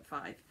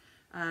 2.5,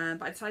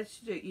 but I decided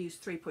to use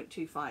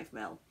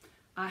 3.25mm.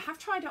 I have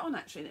tried it on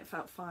actually and it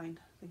felt fine,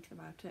 thinking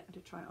about it. I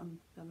did try it on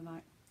the other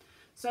night.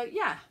 So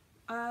yeah,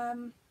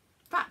 in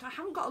fact I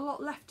haven't got a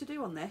lot left to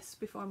do on this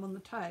before I'm on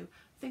the toe.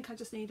 I think I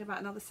just need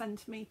about another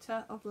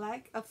centimetre of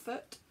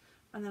foot,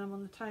 and then I'm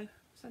on the toe,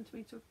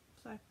 centimetre or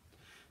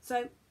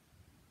so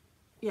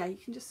yeah, you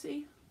can just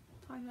see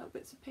tiny little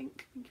bits of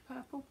pinky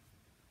purple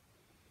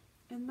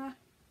in there.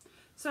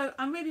 So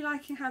I'm really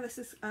liking how this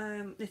is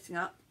knitting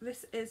up.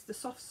 This is the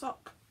soft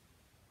sock,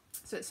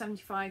 so it's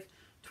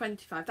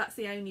 75/25. That's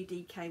the only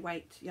DK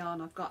weight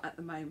yarn I've got at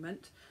the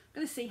moment. I'm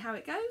going to see how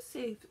it goes,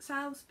 see if it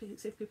sells,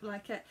 see if people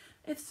like it.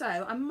 If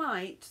so, I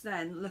might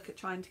then look at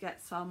trying to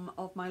get some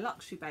of my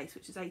luxury base,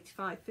 which is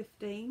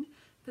 85-15%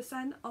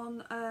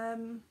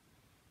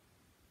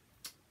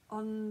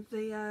 on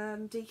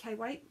the DK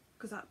weight,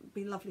 because that would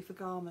be lovely for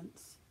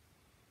garments.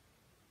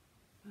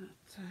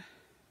 But,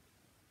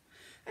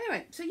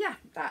 anyway, so yeah,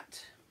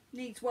 that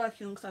needs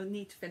working on because I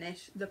need to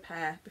finish the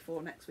pair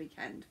before next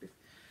weekend.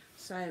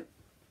 So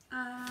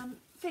I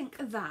think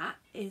that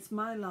is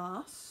my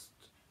last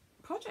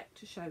project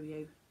to show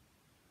you.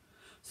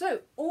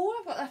 So all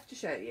I've got left to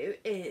show you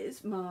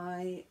is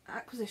my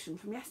acquisition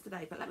from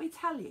yesterday, but let me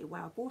tell you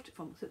where I bought it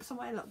from, because it was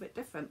somewhere a little bit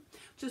different,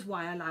 which is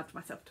why I allowed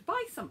myself to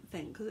buy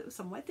something, because it was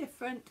somewhere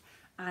different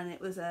and it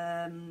was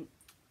an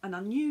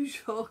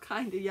unusual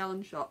kind of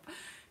yarn shop,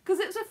 because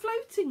it was a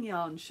floating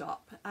yarn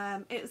shop.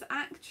 It was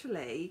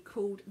actually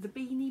called the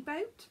Beanie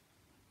Boat,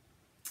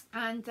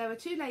 and there were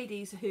two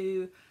ladies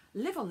who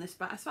live on this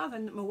boat. As far as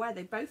I'm aware,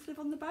 they both live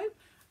on the boat,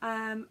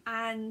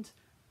 and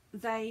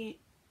they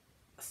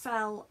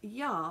sell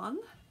yarn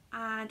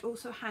and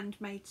also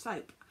handmade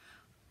soap.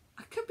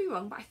 I could be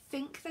wrong, but I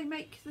think they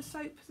make the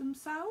soap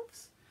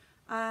themselves.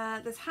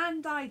 There's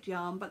hand dyed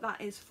yarn, but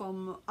that is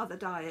from other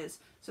dyers.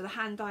 So the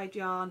hand dyed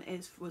yarn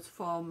was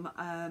from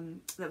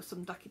there was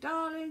some Ducky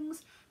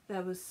Darlings,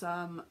 there was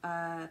some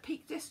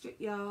Peak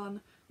District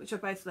yarn, which are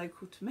both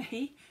local to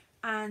me,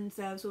 and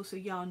there was also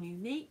Yarn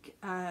Unique,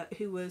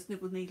 who was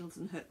Nibble Needles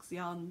and Hooks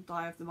yarn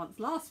dyer of the month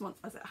last month,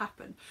 as it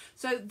happened.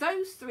 So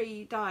those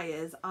three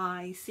dyers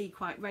I see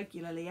quite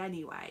regularly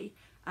anyway.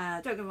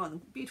 Don't get me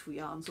wrong, beautiful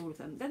yarns, all of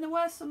them. Then there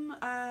were some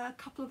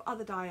couple of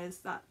other dyers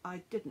that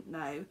I didn't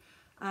know,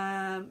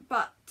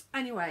 but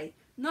anyway,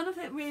 none of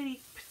it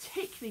really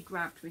particularly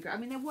grabbed me. I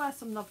mean, there were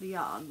some lovely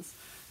yarns.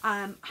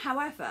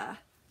 However,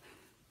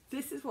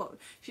 this is what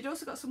she'd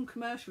also got, some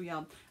commercial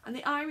yarn, and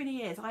the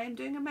irony is I am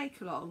doing a make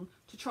along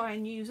to try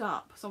and use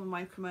up some of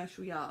my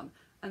commercial yarn,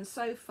 and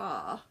so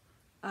far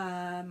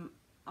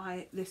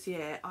this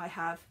year I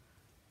have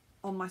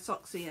on my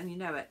Socksy, and you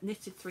know it,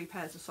 knitted 3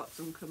 pairs of socks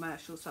on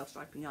commercial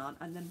self-striping yarn,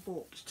 and then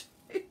bought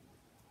 2.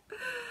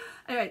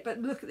 Anyway,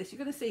 but look at this, you're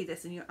going to see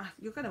this and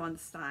you're going to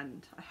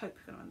understand. I hope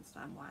you're going to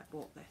understand why I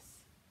bought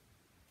this.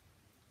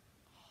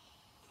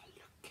 Oh,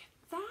 look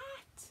at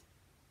that.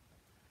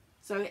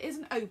 So it is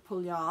an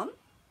opal yarn,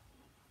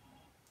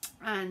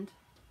 and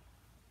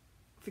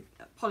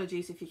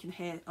apologies if you can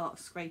hear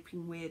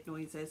scraping weird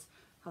noises.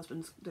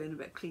 Husband's doing a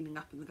bit of cleaning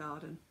up in the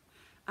garden.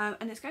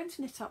 And it's going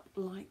to knit up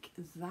like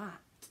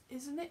that.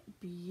 Isn't it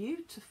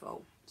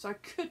beautiful? So I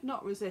could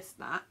not resist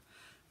that.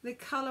 The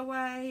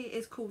colourway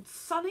is called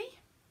Sunny,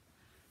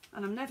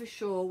 and I'm never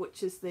sure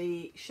which is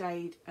the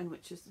shade and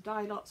which is the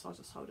dye lot, so I'll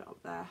just hold it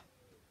up there.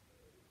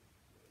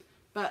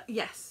 But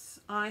yes,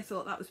 I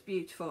thought that was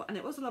beautiful, and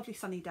it was a lovely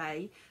sunny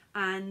day,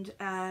 and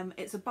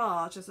it's a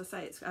barge, as I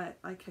say, it's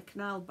like a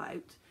canal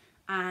boat,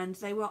 and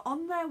they were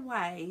on their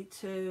way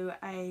to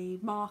a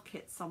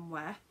market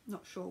somewhere,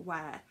 not sure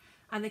where,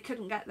 and they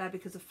couldn't get there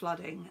because of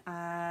flooding,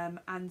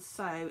 and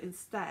so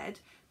instead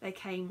they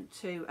came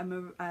to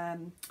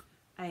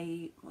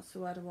a what's the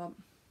word I want?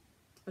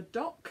 A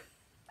dock.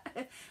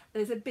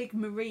 There's a big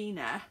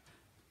marina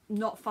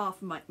not far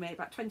from me,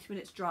 about 20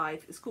 minutes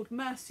drive. It's called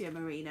Mercia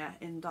Marina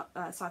in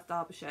South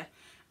Derbyshire,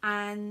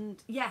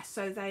 and yes,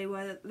 so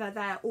they're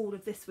there all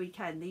of this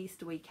weekend, the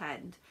Easter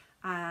weekend,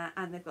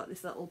 and they've got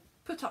this little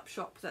put-up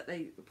shop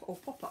or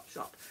pop-up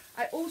shop.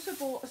 I also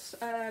bought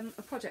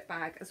a project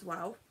bag as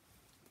well.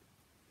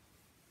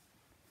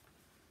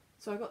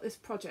 So I got this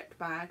project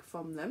bag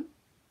from them,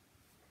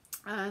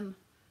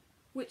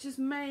 which is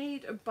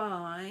made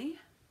by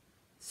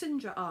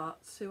Sindra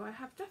Arts, who I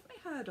have definitely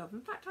heard of.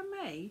 In fact, I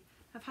may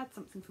have had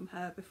something from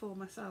her before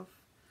myself.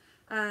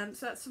 So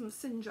that's some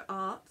Sindra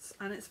Arts,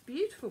 and it's a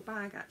beautiful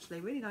bag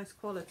actually, really nice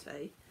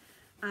quality,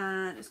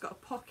 and it's got a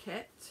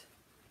pocket,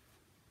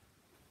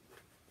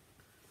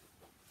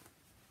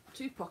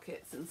 2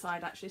 pockets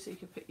inside actually, so you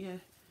can put your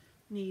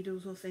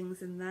needles or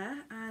things in there.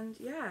 And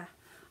yeah,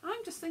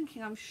 I'm just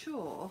thinking, I'm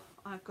sure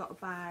I've got a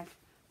bag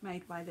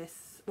made by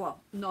this,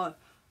 well no,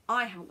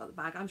 I haven't got the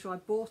bag, I'm sure I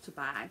bought a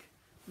bag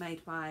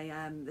made by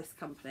this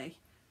company,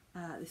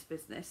 this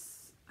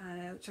business,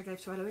 which I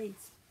gave to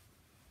Eloise.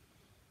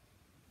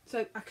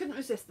 So I couldn't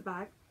resist the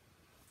bag.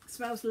 It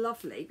smells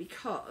lovely,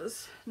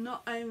 because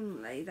not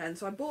only then,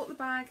 so I bought the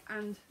bag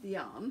and the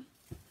yarn,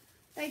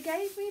 they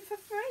gave me for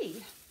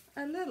free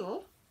a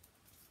little,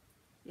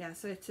 yeah,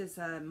 so it is,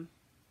 the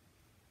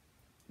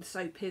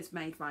soap is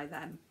made by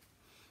them.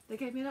 They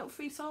gave me a little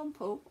free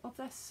sample of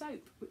their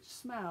soap, which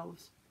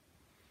smells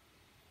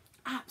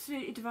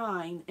Absolutely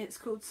divine. It's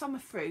called Summer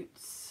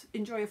Fruits.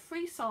 Enjoy a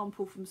free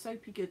sample from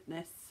Soapy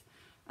Goodness.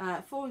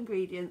 4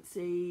 ingredients,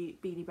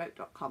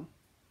 beanieboat.com.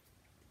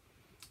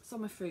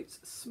 Summer Fruits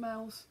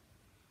smells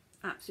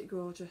absolutely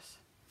gorgeous.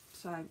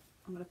 So I'm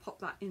going to pop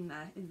that in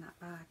there, in that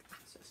bag.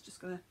 So it's just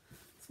going to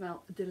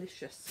smell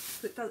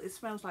delicious. It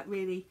smells like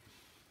really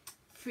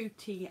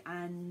fruity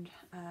and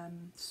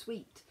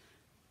sweet.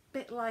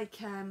 Bit like,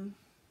 trying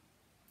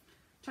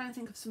to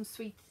think of some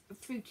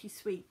fruity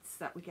sweets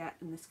that we get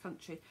in this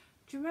country.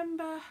 Do you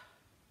remember? I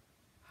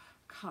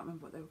can't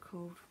remember what they were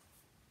called.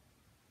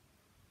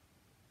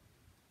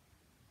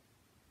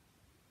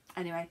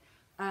 Anyway,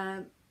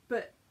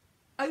 but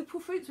opal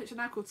fruits, which are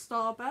now called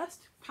Starburst,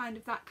 kind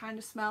of that kind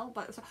of smell,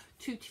 but it's like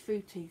Tutti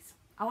Fruttis.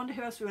 I wonder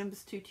who else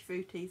remembers Tutti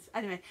Fruttis.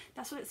 Anyway,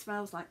 that's what it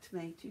smells like to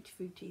me, Tutti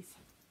Fruttis.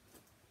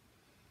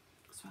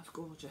 It smells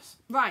gorgeous.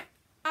 Right,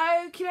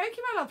 okie dokie,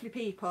 my lovely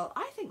people.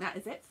 I think that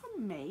is it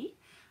from me.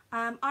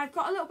 I've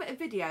got a little bit of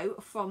video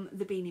from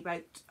the Beanie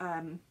Boat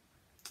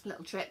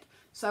little trip.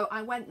 So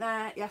I went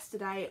there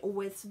yesterday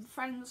with some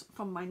friends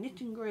from my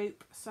knitting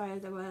group. So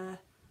there were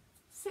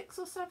 6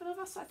 or 7 of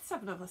us,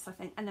 7 of us I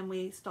think, and then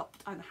we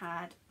stopped and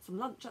had some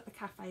lunch at the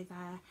cafe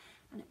there,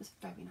 and it was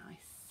very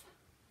nice.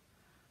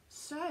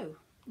 So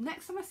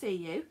next time I see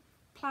you,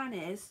 plan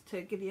is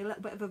to give you a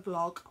little bit of a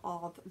vlog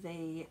of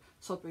the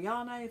Sodbury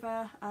Yarn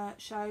Over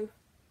show.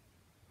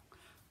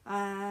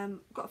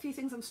 Got a few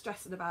things I'm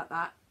stressing about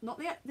that. Not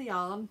the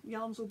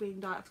yarn's all being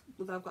dyed,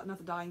 although I've got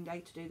another dyeing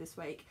day to do this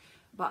week,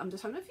 but I'm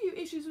just having a few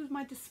issues with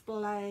my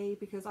display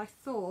because I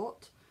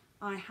thought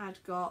I had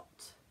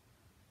got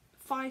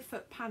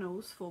 5-foot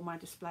panels for my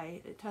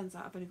display. It turns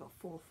out I've only got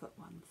 4-foot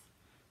ones,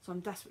 so I'm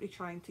desperately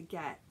trying to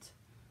get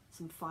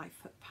some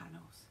 5-foot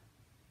panels.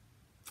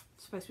 I'm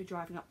supposed to be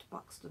driving up to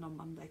Buxton on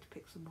Monday to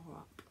pick some more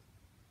up.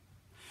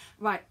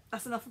 Right,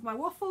 that's enough of my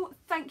waffle.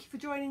 Thank you for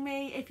joining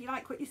me. If you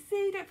like what you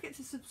see, don't forget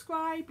to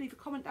subscribe, leave a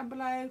comment down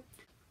below.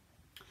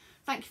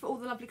 Thank you for all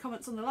the lovely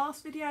comments on the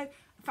last video.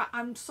 In fact,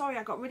 I'm sorry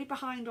I got really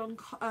behind on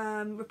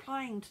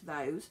replying to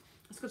those.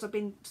 It's because I've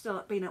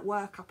still been at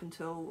work up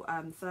until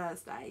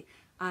Thursday.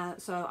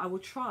 So I will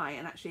try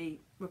and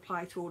actually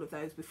reply to all of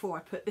those before I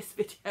put this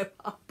video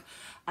up.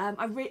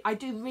 I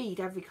do read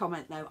every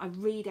comment though. I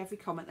read every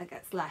comment that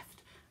gets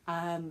left.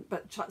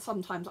 But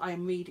sometimes I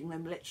am reading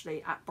them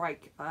literally at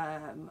break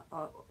at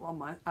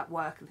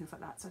work and things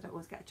like that, so I don't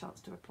always get a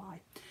chance to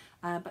reply.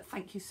 But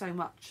thank you so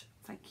much.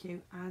 Thank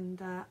you,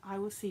 and I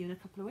will see you in a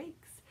couple of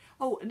weeks.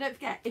 Oh, and don't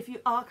forget, if you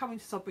are coming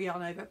to Sodbury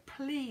Yarn Over,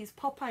 please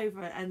pop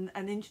over and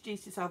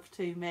introduce yourself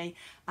to me.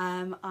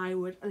 I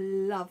would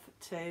love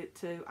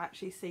to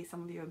actually see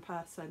some of you in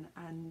person,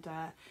 and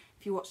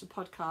if you watch the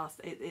podcast,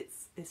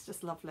 it's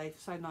just lovely.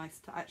 So nice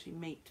to actually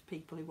meet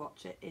people who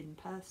watch it in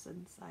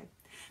person. So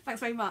thanks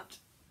very much.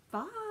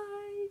 Bye.